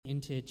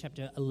into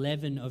chapter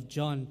 11 of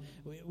John,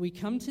 we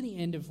come to the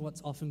end of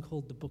what's often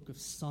called the book of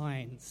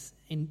signs,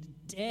 and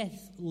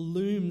death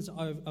looms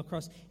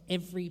across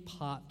every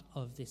part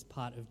of this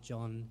part of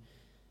John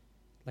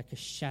like a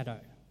shadow.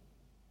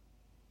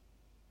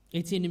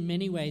 It's in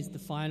many ways the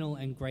final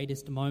and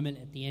greatest moment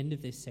at the end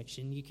of this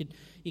section. You could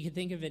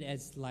think of it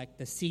as like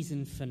the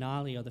season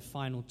finale or the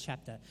final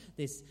chapter,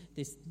 the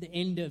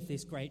end of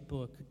this great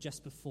book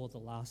just before the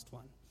last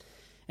one.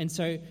 And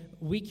so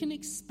we can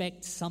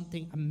expect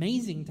something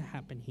amazing to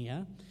happen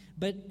here,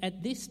 but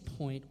at this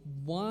point,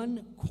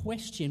 one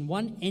question,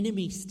 one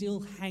enemy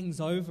still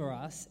hangs over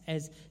us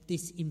as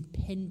this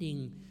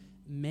impending,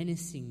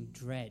 menacing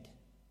dread: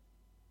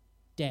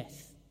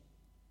 death.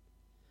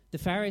 The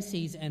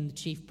Pharisees and the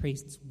chief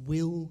priests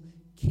will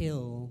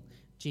kill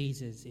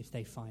Jesus if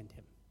they find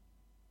him.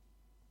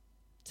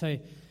 So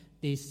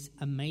this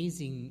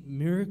amazing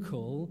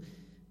miracle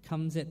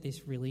comes at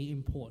this really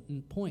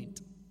important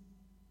point,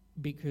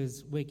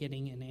 because we're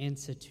getting an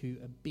answer to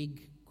a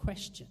big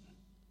question.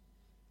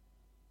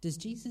 Does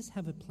Jesus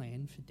have a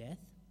plan for death?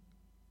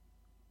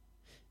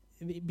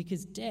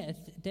 Because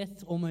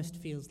death almost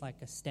feels like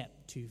a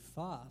step too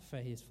far for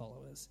his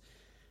followers.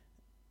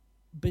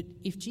 But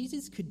if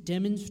Jesus could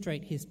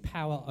demonstrate his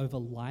power over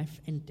life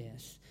and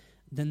death,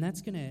 then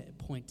that's going to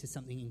point to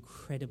something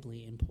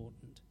incredibly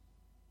important.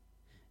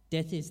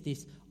 Death is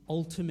this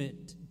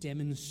ultimate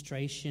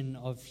demonstration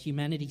of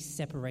humanity's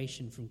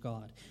separation from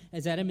God.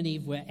 As Adam and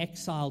Eve were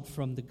exiled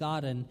from the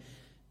garden,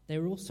 they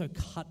were also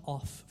cut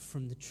off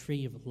from the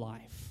tree of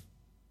life.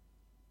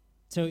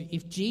 So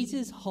if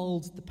Jesus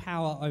holds the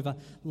power over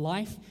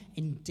life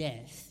and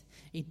death,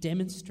 it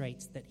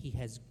demonstrates that he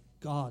has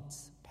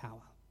God's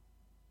power.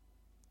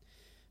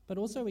 But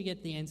also we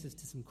get the answers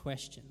to some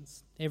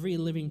questions. Every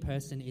living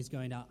person is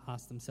going to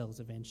ask themselves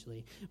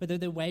eventually, whether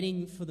they're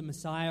waiting for the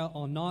Messiah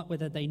or not,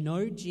 whether they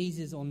know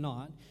Jesus or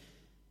not.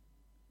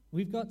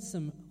 We've got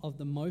some of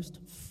the most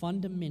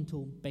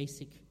fundamental,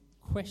 basic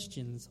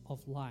questions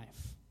of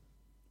life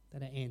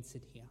that are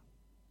answered here.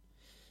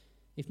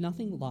 If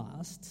nothing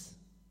lasts,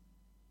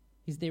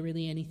 is there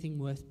really anything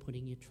worth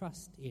putting your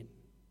trust in?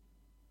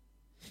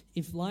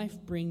 If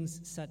life brings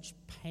such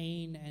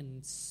pain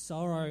and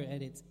sorrow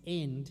at its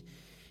end,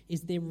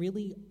 is there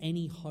really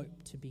any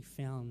hope to be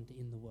found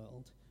in the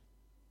world?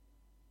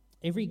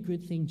 Every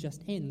good thing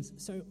just ends,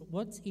 so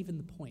what's even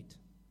the point?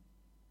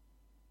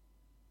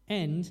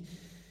 And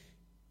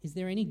is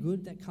there any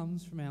good that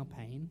comes from our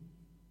pain?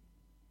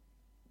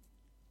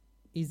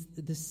 Is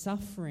the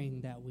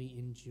suffering that we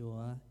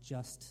endure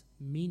just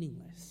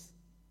meaningless?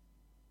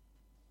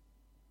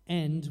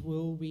 And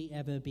will we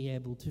ever be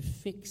able to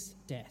fix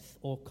death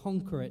or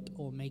conquer it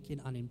or make it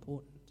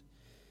unimportant?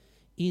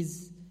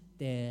 Is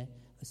there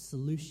a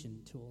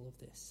solution to all of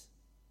this?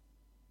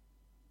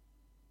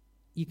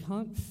 You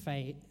can't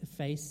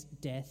face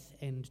death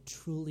and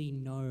truly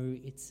know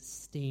its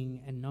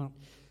sting and not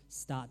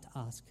start to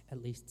ask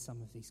at least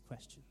some of these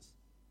questions.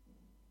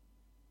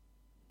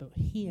 But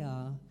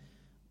here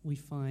we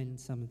find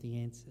some of the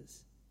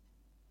answers.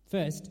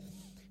 First,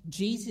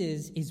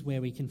 Jesus is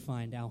where we can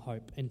find our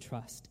hope and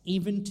trust,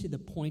 even to the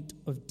point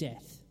of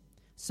death,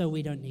 so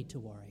we don't need to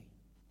worry.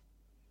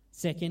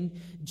 Second,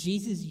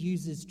 Jesus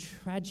uses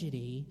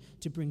tragedy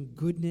to bring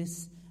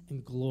goodness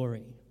and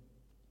glory,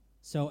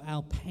 so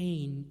our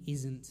pain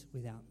isn't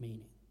without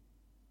meaning.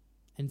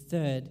 And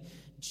third,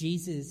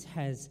 Jesus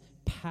has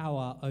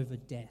power over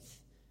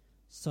death,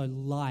 so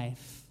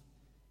life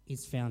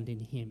is found in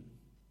him.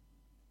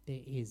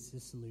 There is a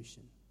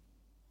solution.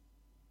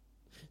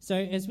 So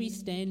as we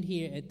stand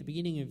here at the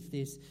beginning of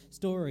this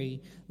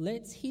story,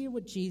 let's hear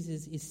what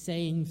Jesus is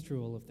saying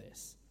through all of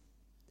this.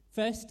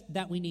 First,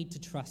 that we need to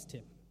trust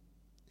him.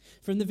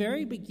 From the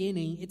very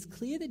beginning, it's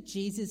clear that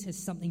Jesus has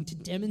something to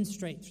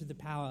demonstrate through the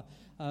power,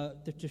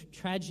 the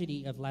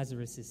tragedy of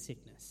Lazarus'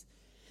 sickness.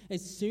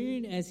 As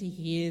soon as he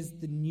hears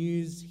the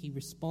news, he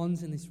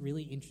responds in this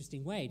really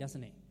interesting way,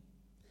 doesn't he?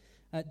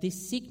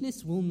 This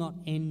sickness will not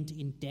end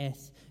in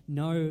death.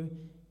 No,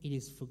 it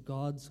is for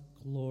God's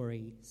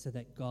glory, so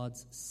that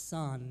God's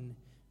Son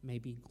may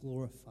be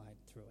glorified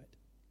through it.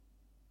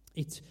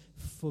 It's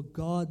for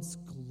God's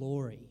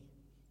glory.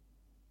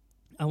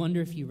 I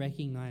wonder if you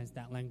recognize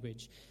that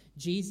language.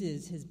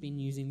 Jesus has been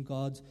using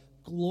God's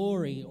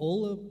glory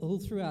all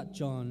throughout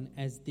John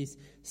as this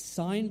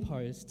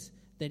signpost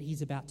that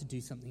he's about to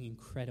do something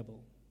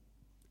incredible.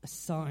 A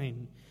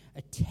sign,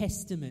 a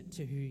testament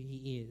to who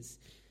he is.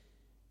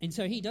 And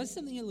so he does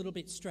something a little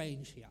bit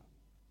strange here.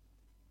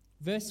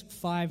 Verse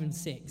 5 and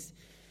 6.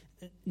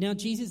 Now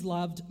Jesus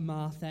loved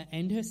Martha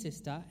and her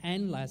sister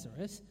and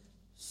Lazarus.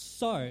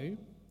 So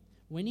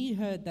when he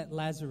heard that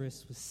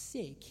Lazarus was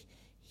sick,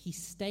 he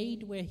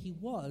stayed where he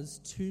was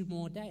 2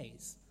 more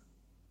days.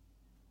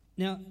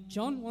 Now,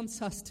 John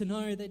wants us to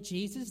know that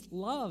Jesus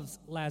loves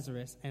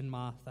Lazarus and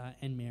Martha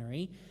and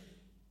Mary.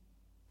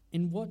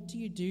 And what do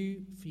you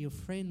do for your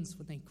friends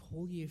when they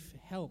call you for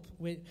help?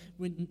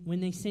 When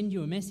they send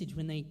you a message,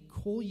 when they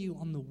call you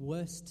on the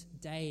worst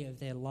day of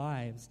their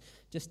lives,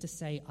 just to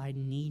say, I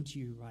need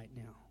you right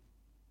now.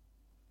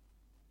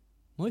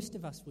 Most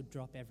of us would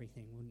drop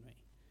everything, wouldn't we?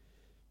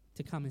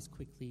 To come as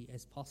quickly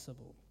as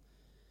possible.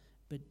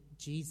 But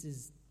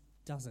Jesus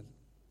doesn't.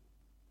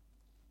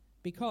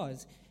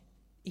 Because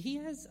he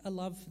has a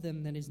love for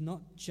them that is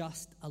not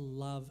just a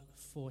love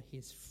for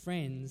his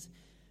friends,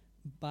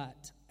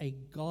 but a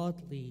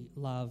godly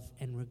love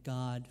and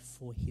regard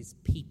for his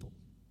people.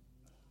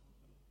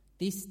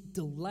 This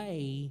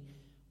delay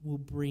will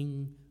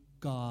bring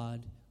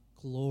God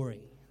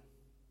glory.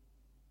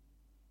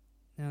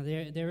 Now,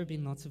 there have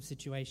been lots of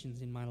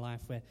situations in my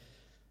life where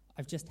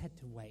I've just had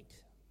to wait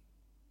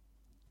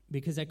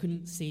because I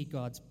couldn't see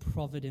God's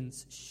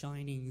providence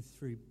shining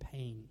through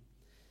pain,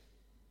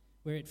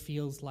 where it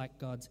feels like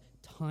God's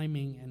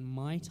timing and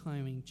my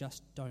timing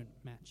just don't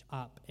match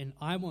up. And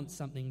I want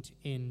something to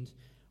end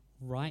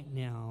right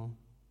now,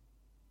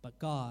 but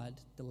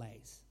God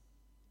delays.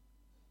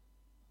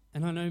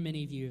 And I know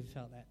many of you have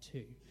felt that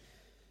too.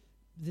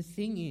 The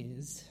thing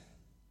is,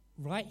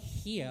 right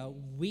here,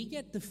 we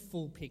get the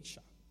full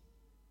picture.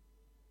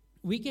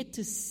 We get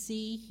to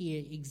see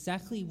here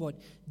exactly what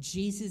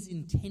Jesus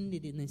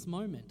intended in this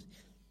moment.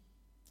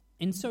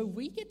 And so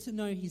we get to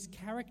know his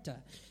character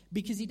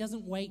because he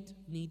doesn't wait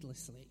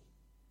needlessly.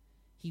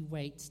 He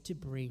waits to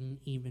bring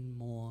even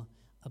more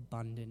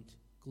abundant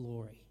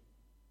glory.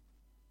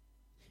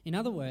 In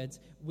other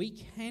words, we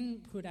can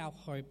put our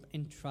hope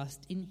and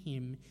trust in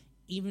him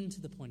even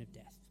to the point of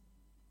death.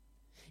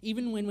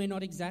 Even when we're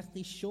not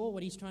exactly sure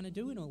what he's trying to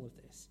do in all of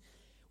this.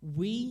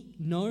 We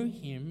know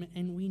him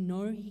and we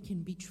know he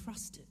can be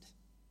trusted.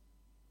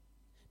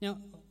 Now,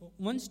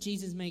 once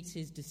Jesus makes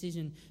his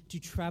decision to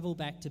travel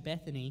back to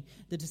Bethany,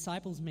 the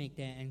disciples make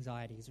their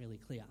anxieties really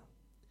clear.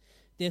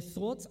 Their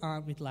thoughts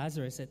aren't with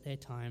Lazarus at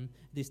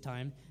this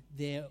time.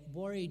 They're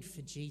worried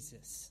for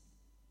Jesus.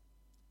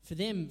 For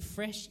them,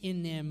 fresh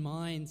in their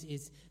minds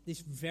is this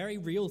very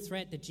real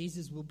threat that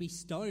Jesus will be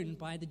stoned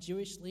by the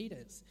Jewish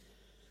leaders.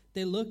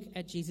 They look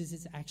at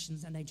Jesus'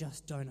 actions and they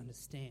just don't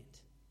understand.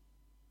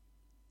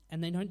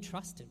 And they don't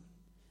trust him.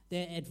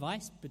 Their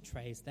advice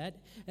betrays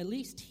that. At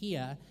least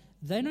here,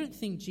 they don't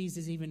think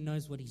Jesus even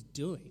knows what he's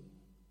doing.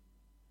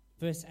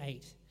 Verse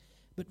 8,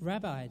 "But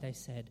Rabbi," they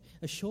said,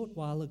 "a short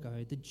while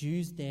ago the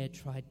Jews there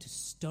tried to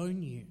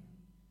stone you,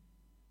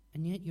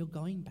 and yet you're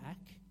going back?"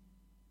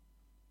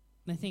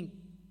 And I think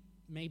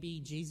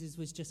maybe Jesus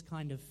was just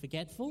kind of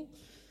forgetful.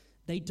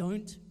 They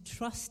don't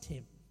trust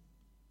him.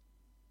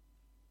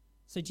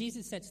 So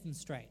Jesus sets them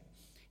straight.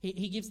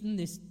 He gives them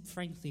this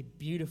frankly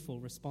beautiful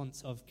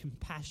response of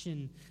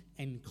compassion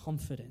and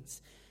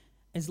confidence.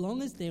 As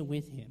long as they're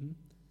with him,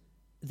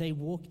 they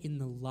walk in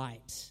the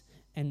light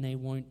and they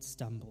won't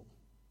stumble.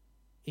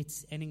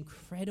 It's an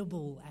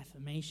incredible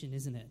affirmation,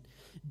 isn't it?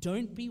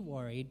 Don't be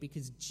worried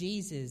because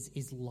Jesus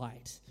is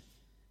light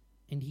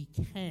and he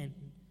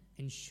can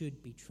and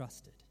should be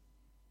trusted.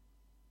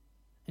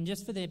 And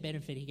just for their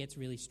benefit, he gets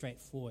really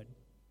straightforward.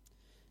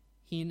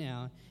 Here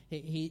now,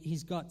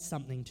 he's got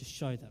something to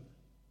show them.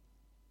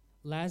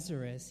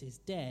 Lazarus is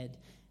dead,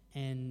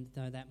 and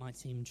though that might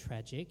seem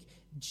tragic,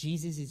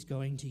 Jesus is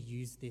going to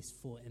use this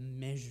for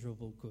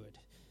immeasurable good.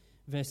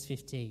 Verse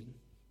 15,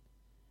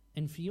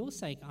 "And for your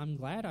sake, I'm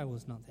glad I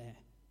was not there,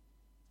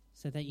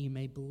 so that you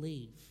may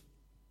believe.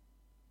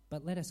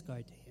 But let us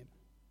go to him."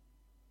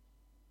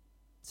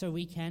 So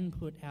we can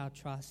put our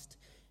trust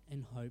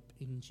and hope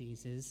in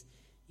Jesus,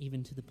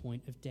 even to the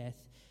point of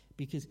death,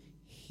 because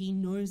he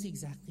knows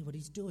exactly what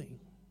he's doing.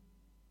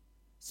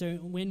 So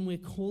when we're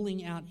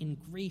calling out in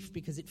grief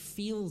because it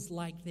feels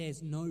like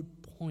there's no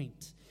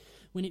point,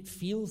 when it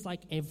feels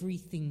like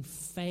everything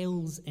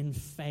fails and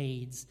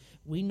fades,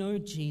 we know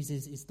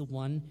Jesus is the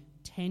one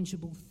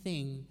tangible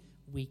thing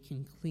we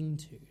can cling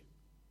to.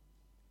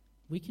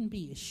 We can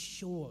be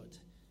assured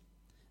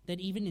that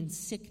even in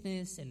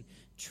sickness and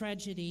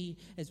tragedy,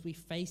 as we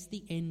face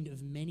the end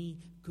of many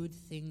good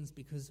things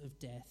because of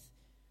death,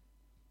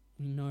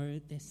 we know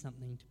there's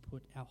something to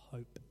put our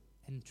hope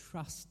and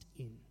trust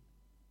in.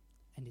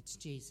 And it's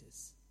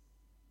Jesus.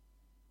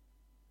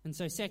 And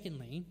so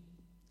secondly,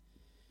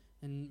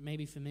 and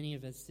maybe for many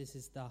of us this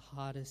is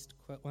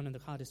one of the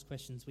hardest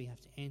questions we have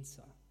to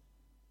answer.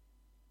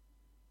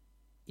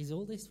 Is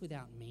all this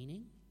without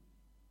meaning?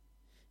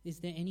 Is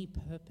there any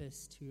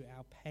purpose to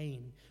our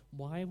pain?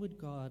 Why would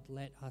God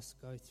let us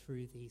go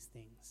through these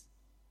things?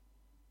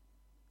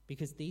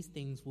 Because these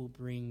things will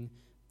bring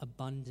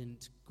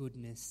abundant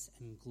goodness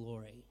and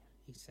glory,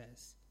 he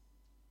says.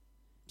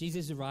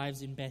 Jesus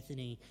arrives in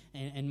Bethany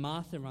and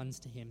Martha runs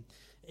to him.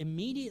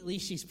 Immediately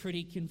she's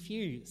pretty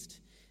confused.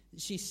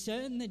 She's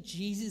certain that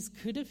Jesus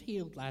could have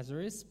healed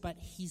Lazarus, but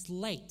he's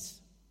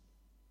late.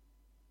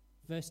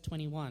 Verse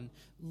 21,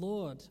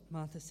 "Lord,"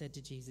 Martha said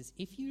to Jesus,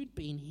 "if you'd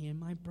been here,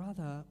 my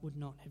brother would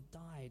not have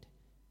died."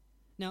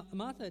 Now,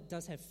 Martha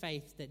does have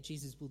faith that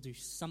Jesus will do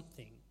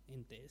something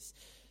in this,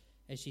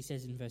 as she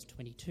says in verse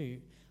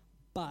 22,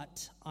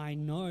 "But I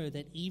know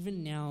that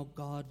even now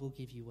God will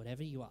give you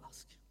whatever you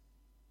ask."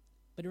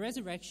 But a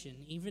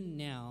resurrection, even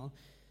now,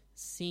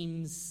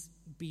 seems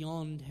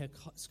beyond her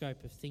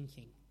scope of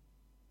thinking.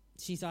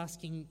 She's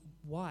asking,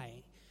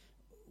 why?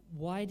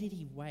 Why did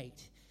he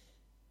wait?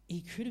 He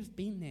could have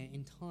been there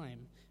in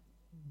time.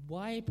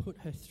 Why put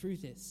her through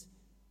this?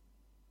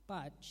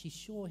 But she's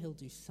sure he'll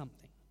do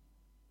something.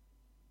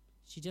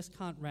 She just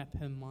can't wrap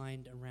her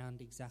mind around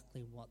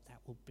exactly what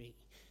that will be.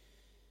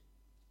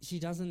 She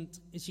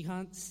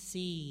can't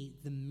see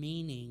the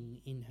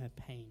meaning in her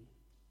pain.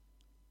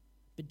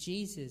 But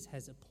Jesus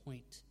has a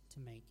point to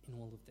make in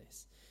all of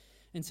this.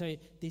 And so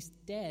this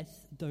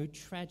death, though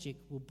tragic,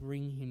 will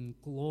bring him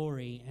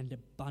glory and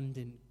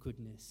abundant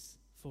goodness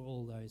for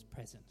all those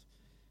present.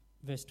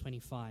 Verse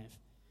 25.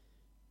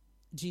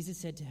 Jesus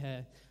said to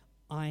her,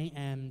 I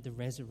am the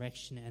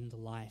resurrection and the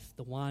life.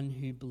 The one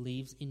who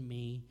believes in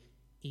me,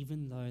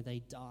 even though they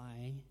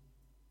die,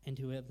 and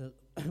whoever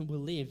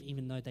will live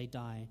even though they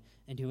die,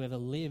 and whoever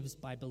lives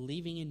by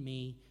believing in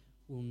me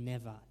will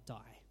never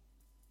die.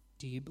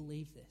 Do you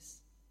believe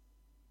this?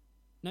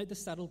 Note the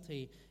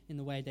subtlety in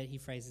the way that he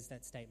phrases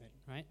that statement,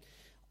 right?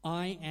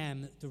 I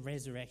am the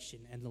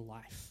resurrection and the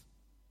life.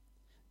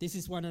 This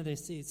is one of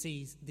this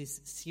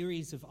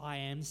series of I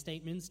am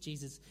statements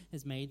Jesus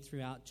has made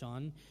throughout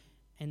John,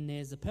 and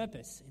there's a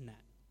purpose in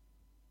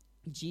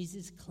that.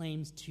 Jesus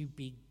claims to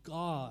be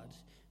God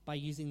by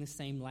using the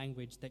same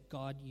language that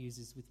God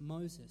uses with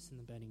Moses in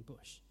the burning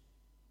bush.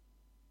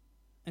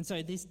 And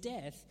so this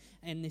death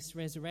and this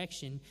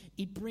resurrection,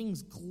 it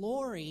brings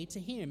glory to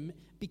him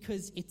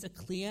because it's a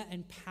clear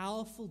and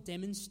powerful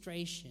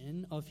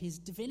demonstration of his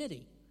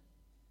divinity.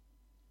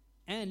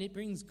 And it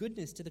brings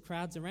goodness to the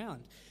crowds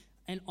around,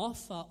 an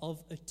offer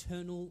of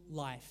eternal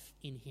life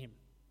in him.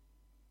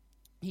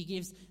 He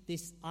gives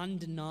this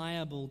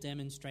undeniable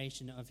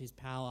demonstration of his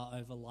power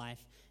over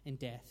life and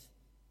death.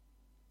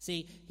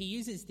 See, he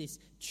uses this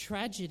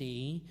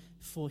tragedy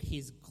for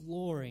his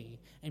glory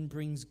and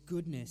brings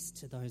goodness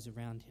to those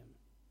around him.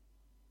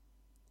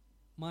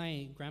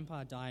 My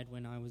grandpa died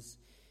when I was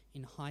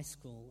in high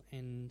school,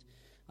 and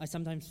I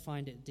sometimes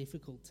find it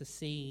difficult to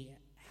see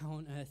how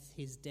on earth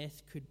his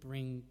death could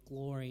bring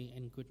glory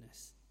and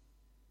goodness.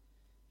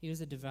 He was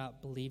a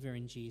devout believer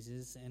in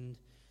Jesus, and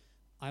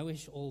I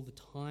wish all the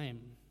time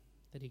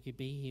that he could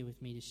be here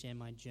with me to share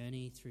my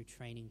journey through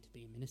training to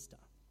be a minister.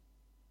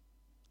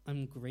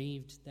 I'm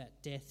grieved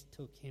that death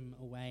took him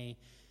away,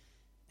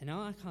 and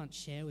now I can't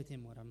share with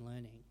him what I'm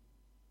learning.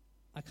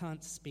 I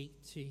can't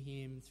speak to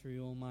him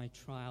through all my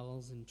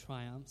trials and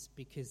triumphs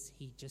because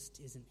he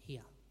just isn't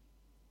here.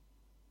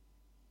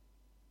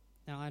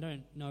 Now, I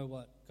don't know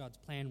what God's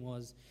plan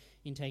was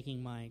in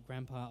taking my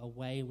grandpa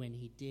away when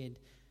he did,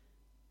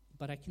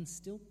 but I can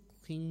still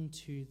cling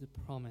to the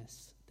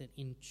promise that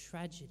in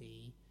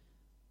tragedy,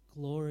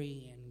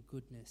 glory and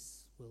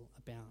goodness will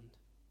abound.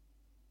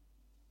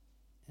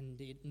 And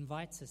it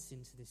invites us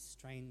into this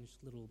strange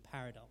little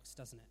paradox,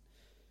 doesn't it?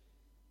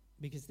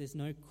 Because there's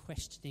no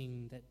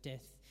questioning that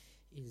death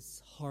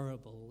is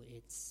horrible,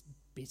 it's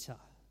bitter,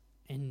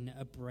 an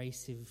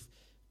abrasive,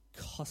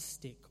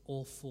 caustic,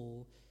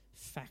 awful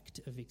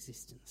fact of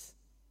existence.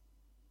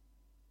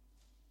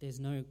 There's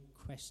no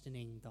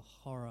questioning the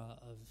horror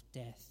of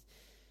death.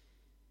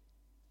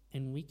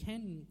 And we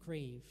can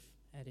grieve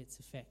at its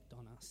effect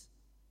on us.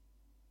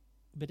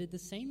 But at the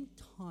same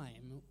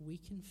time, we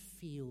can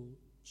feel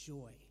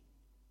joy.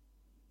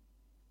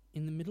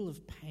 In the middle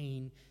of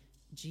pain,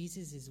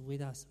 Jesus is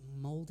with us,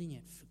 molding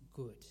it for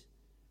good.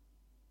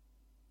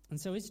 And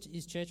so as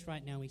church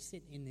right now, we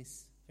sit in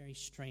this very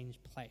strange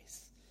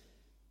place,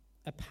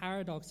 a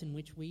paradox in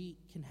which we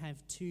can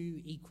have two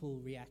equal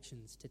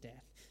reactions to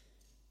death,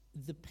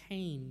 the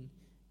pain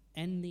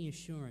and the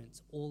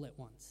assurance all at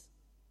once.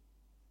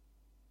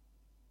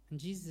 And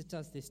Jesus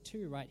does this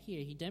too right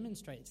here. He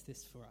demonstrates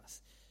this for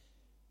us.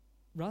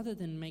 Rather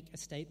than make a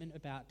statement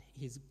about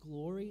his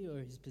glory or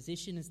his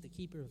position as the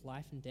keeper of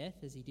life and death,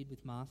 as he did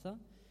with Martha,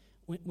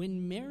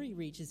 when Mary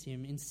reaches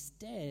him,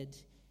 instead,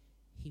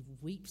 he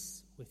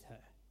weeps with her.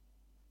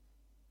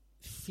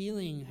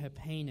 Feeling her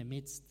pain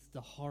amidst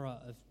the horror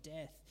of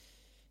death,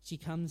 she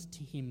comes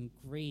to him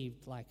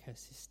grieved like her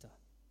sister.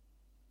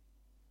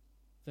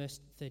 Verse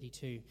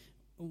 32,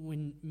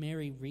 when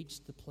Mary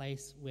reached the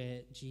place where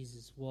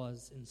Jesus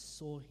was and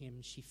saw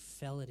him, she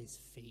fell at his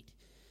feet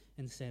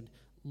and said,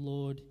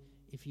 Lord,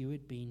 if you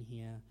had been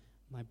here,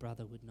 my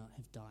brother would not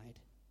have died.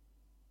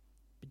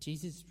 But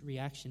Jesus'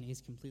 reaction is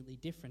completely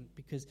different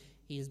because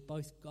he is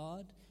both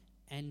God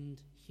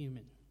and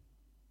human.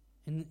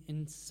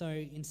 And so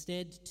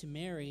instead to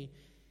Mary,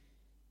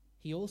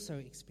 he also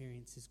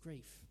experiences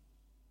grief.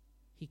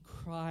 He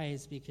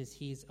cries because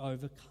he is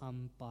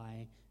overcome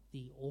by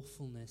the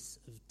awfulness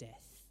of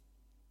death.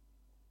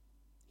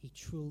 He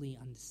truly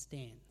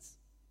understands.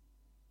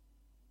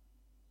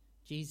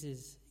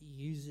 Jesus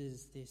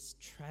uses this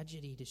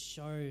tragedy to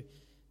show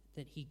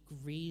that he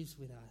grieves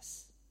with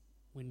us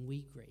when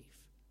we grieve.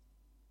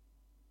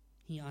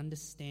 He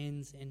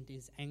understands and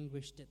is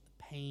anguished at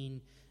the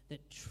pain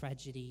that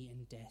tragedy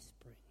and death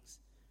brings.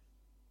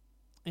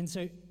 And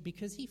so,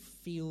 because he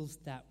feels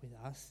that with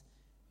us,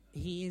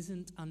 he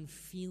isn't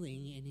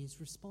unfeeling in his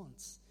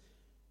response,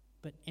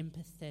 but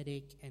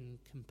empathetic and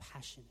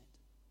compassionate.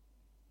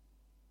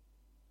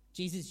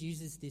 Jesus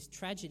uses this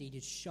tragedy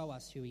to show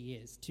us who he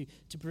is,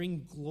 to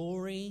bring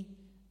glory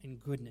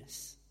and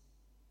goodness.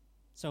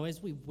 So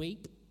as we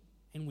weep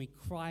and we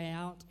cry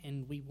out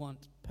and we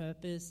want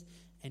purpose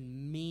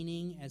and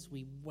meaning as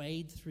we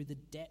wade through the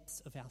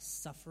depths of our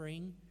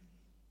suffering,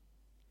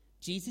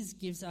 Jesus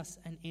gives us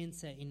an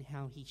answer in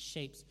how he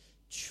shapes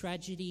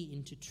tragedy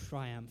into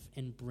triumph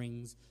and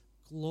brings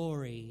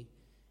glory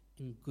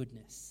and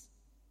goodness.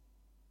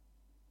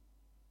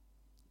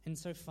 And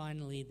so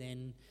finally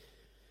then,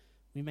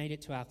 we made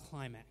it to our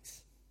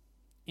climax.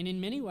 And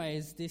in many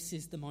ways, this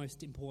is the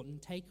most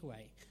important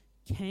takeaway.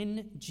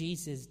 Can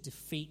Jesus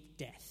defeat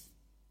death?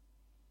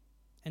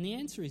 And the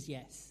answer is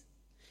yes.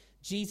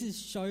 Jesus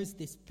shows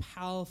this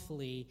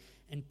powerfully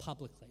and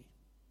publicly.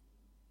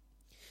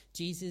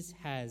 Jesus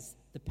has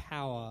the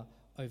power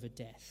over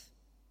death.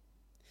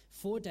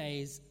 4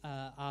 days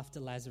after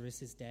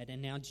Lazarus is dead,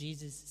 and now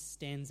Jesus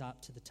stands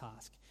up to the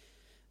task.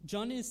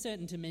 John is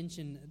certain to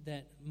mention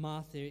that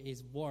Martha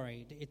is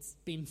worried. It's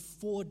been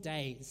 4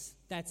 days.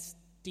 That's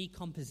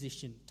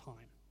decomposition time.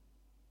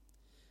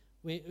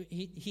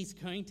 He's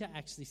going to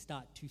actually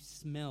start to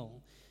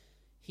smell.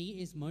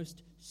 He is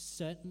most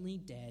certainly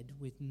dead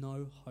with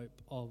no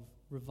hope of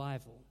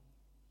revival.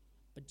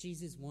 But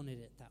Jesus wanted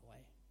it that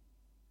way,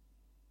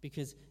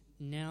 because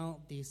now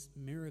this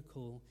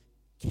miracle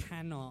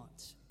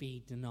cannot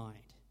be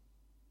denied.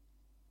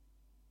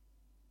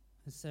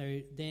 And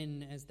so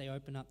then, as they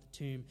open up the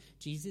tomb,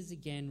 Jesus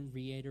again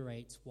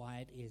reiterates why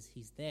it is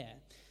he's there,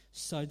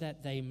 so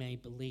that they may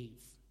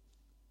believe,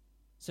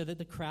 so that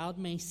the crowd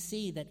may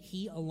see that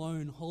he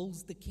alone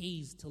holds the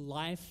keys to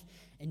life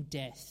and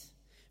death.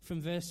 From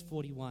verse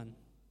 41,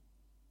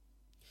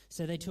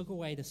 so they took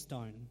away the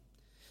stone.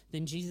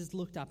 Then Jesus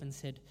looked up and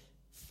said,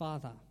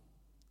 "Father,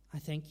 I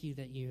thank you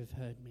that you have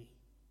heard me.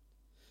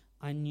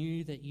 I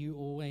knew that you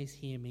always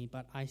hear me,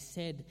 but I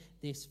said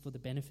this for the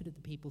benefit of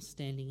the people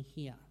standing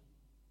here,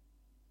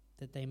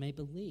 that they may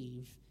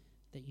believe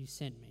that you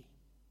sent me."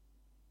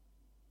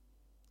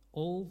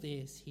 All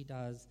this he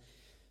does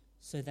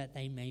so that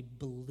they may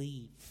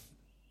believe,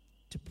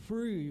 to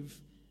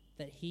prove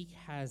that he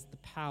has the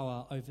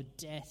power over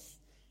death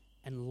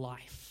and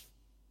life.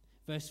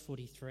 Verse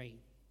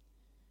 43.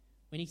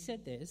 When he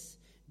said this,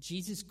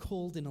 Jesus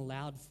called in a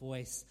loud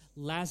voice,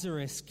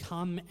 "Lazarus,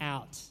 come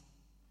out."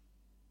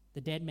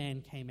 The dead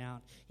man came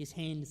out, his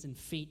hands and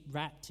feet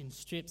wrapped in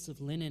strips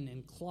of linen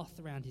and cloth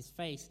around his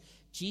face.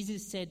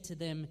 Jesus said to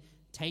them,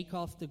 "Take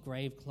off the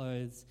grave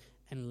clothes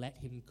and let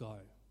him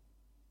go."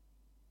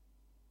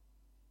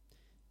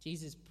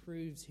 Jesus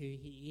proves who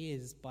he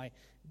is by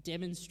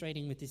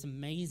demonstrating with this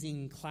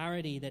amazing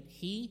clarity that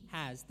he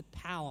has the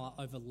power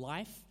over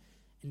life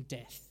and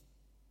death.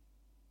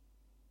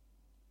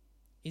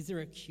 Is there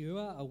a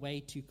cure, a way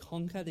to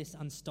conquer this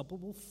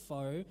unstoppable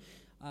foe,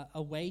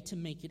 a way to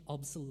make it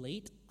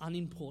obsolete,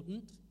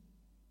 unimportant?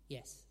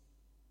 Yes.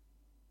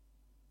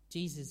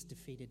 Jesus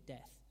defeated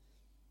death.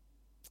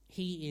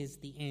 He is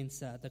the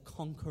answer, the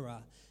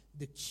conqueror,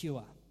 the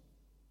cure.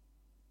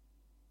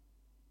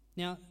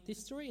 Now,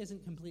 this story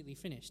isn't completely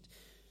finished.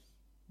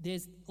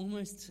 There's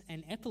almost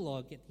an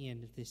epilogue at the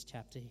end of this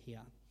chapter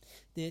here.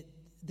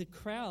 The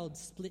crowd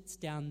splits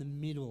down the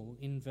middle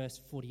in verse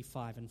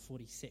 45 and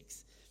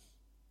 46.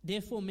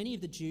 Therefore, many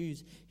of the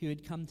Jews who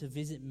had come to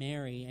visit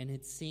Mary and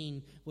had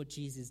seen what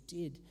Jesus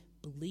did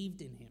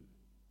believed in him.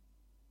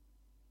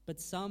 But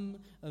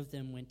some of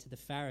them went to the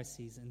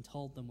Pharisees and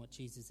told them what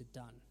Jesus had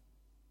done.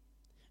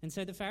 And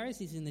so the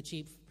Pharisees and the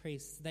chief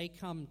priests, they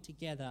come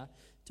together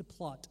to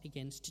plot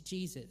against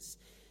Jesus.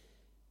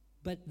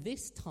 But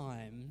this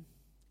time,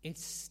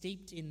 it's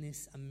steeped in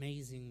this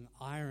amazing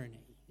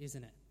irony,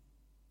 isn't it?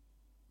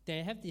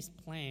 They have this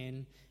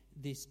plan,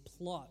 this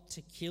plot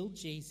to kill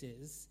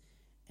Jesus,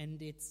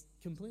 and it's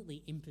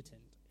completely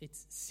impotent.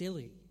 It's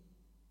silly.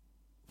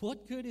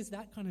 What good is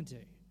that going to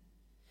do?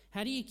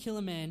 How do you kill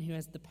a man who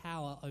has the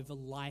power over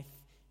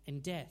life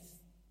and death?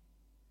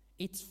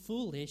 It's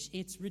foolish.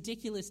 It's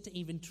ridiculous to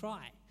even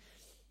try.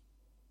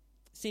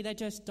 See, they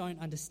just don't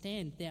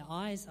understand. Their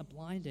eyes are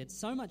blinded,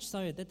 so much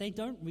so that they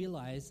don't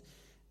realize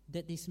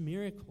that this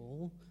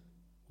miracle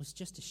was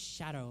just a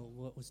shadow of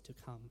what was to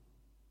come.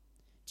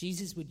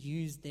 Jesus would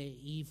use their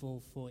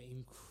evil for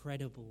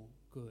incredible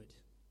good.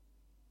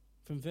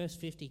 From verse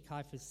 50,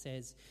 Caiaphas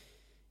says,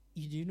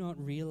 "You do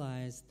not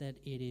realize that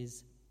it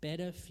is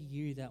better for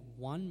you that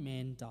one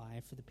man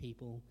die for the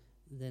people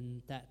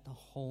than that the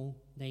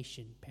whole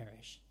nation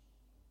perish."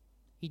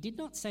 He did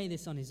not say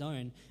this on his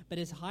own, but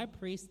as high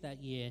priest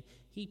that year,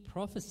 he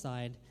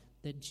prophesied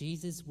that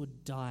Jesus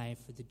would die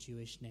for the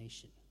Jewish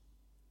nation.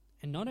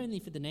 And not only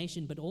for the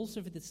nation, but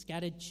also for the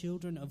scattered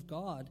children of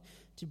God,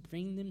 to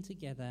bring them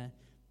together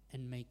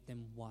and make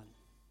them one.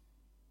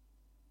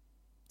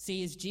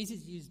 See, as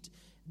Jesus used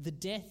the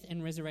death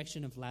and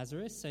resurrection of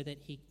Lazarus so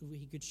that he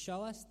could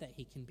show us that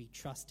he can be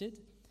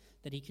trusted,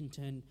 that he can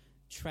turn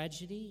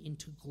tragedy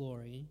into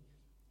glory,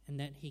 and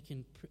that he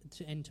can,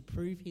 and to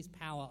prove his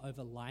power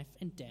over life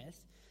and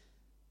death,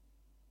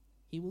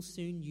 he will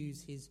soon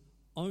use his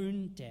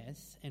own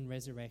death and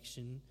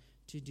resurrection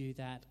to do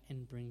that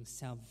and bring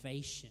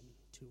salvation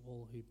to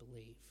all who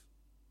believe.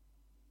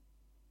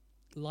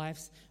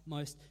 life's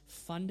most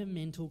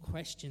fundamental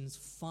questions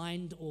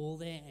find all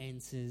their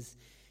answers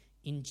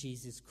in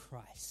Jesus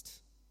Christ.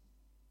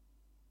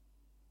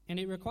 And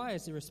it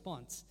requires a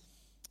response.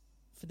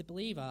 For the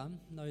believer,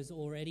 those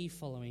already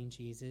following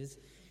Jesus,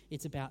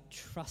 it's about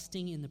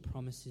trusting in the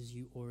promises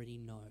you already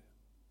know.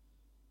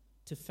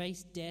 To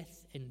face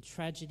death and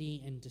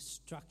tragedy and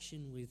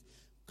destruction with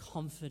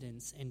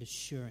confidence and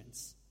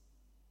assurance.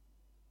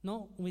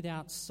 Not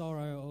without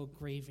sorrow or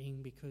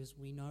grieving, because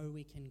we know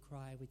we can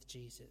cry with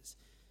Jesus.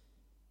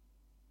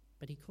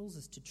 But he calls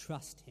us to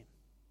trust him.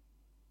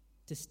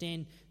 To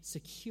stand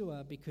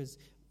secure because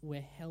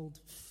we're held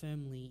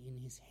firmly in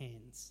his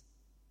hands.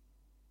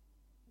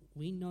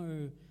 We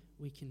know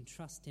we can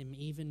trust him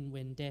even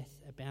when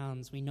death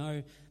abounds. We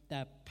know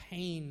that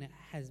pain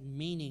has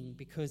meaning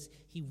because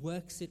he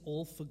works it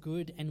all for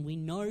good, and we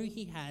know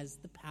he has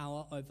the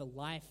power over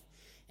life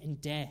and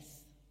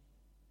death.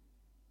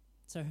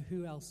 So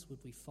who else would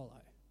we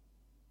follow?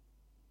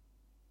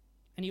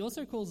 And he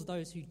also calls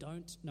those who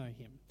don't know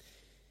him.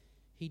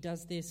 He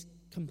does this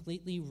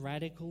completely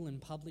radical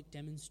and public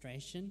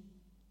demonstration,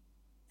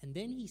 and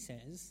then he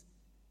says,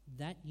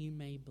 that you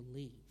may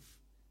believe.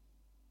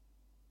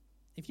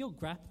 If you're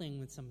grappling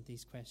with some of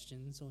these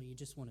questions or you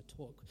just want to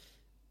talk,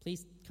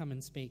 please come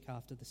and speak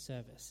after the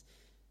service.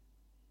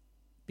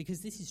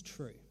 Because this is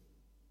true.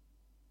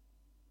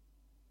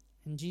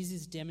 And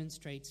Jesus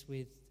demonstrates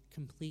with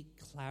complete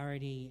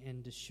clarity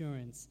and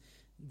assurance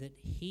that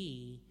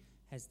he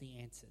has the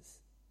answers.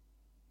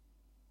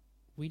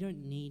 We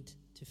don't need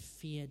to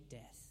fear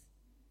death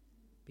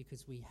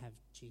because we have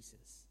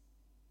Jesus.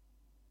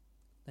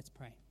 Let's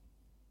pray.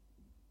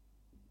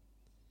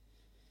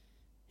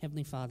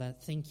 Heavenly Father,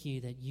 thank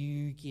you that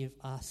you give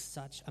us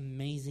such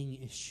amazing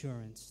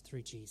assurance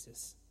through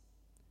Jesus.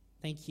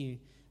 Thank you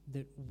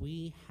that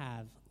we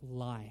have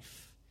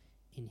life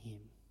in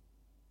him.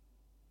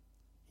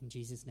 In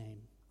Jesus' name,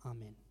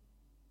 amen.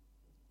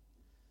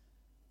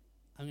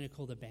 I'm going to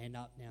call the band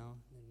up now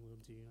and we'll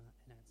do an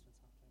announcement.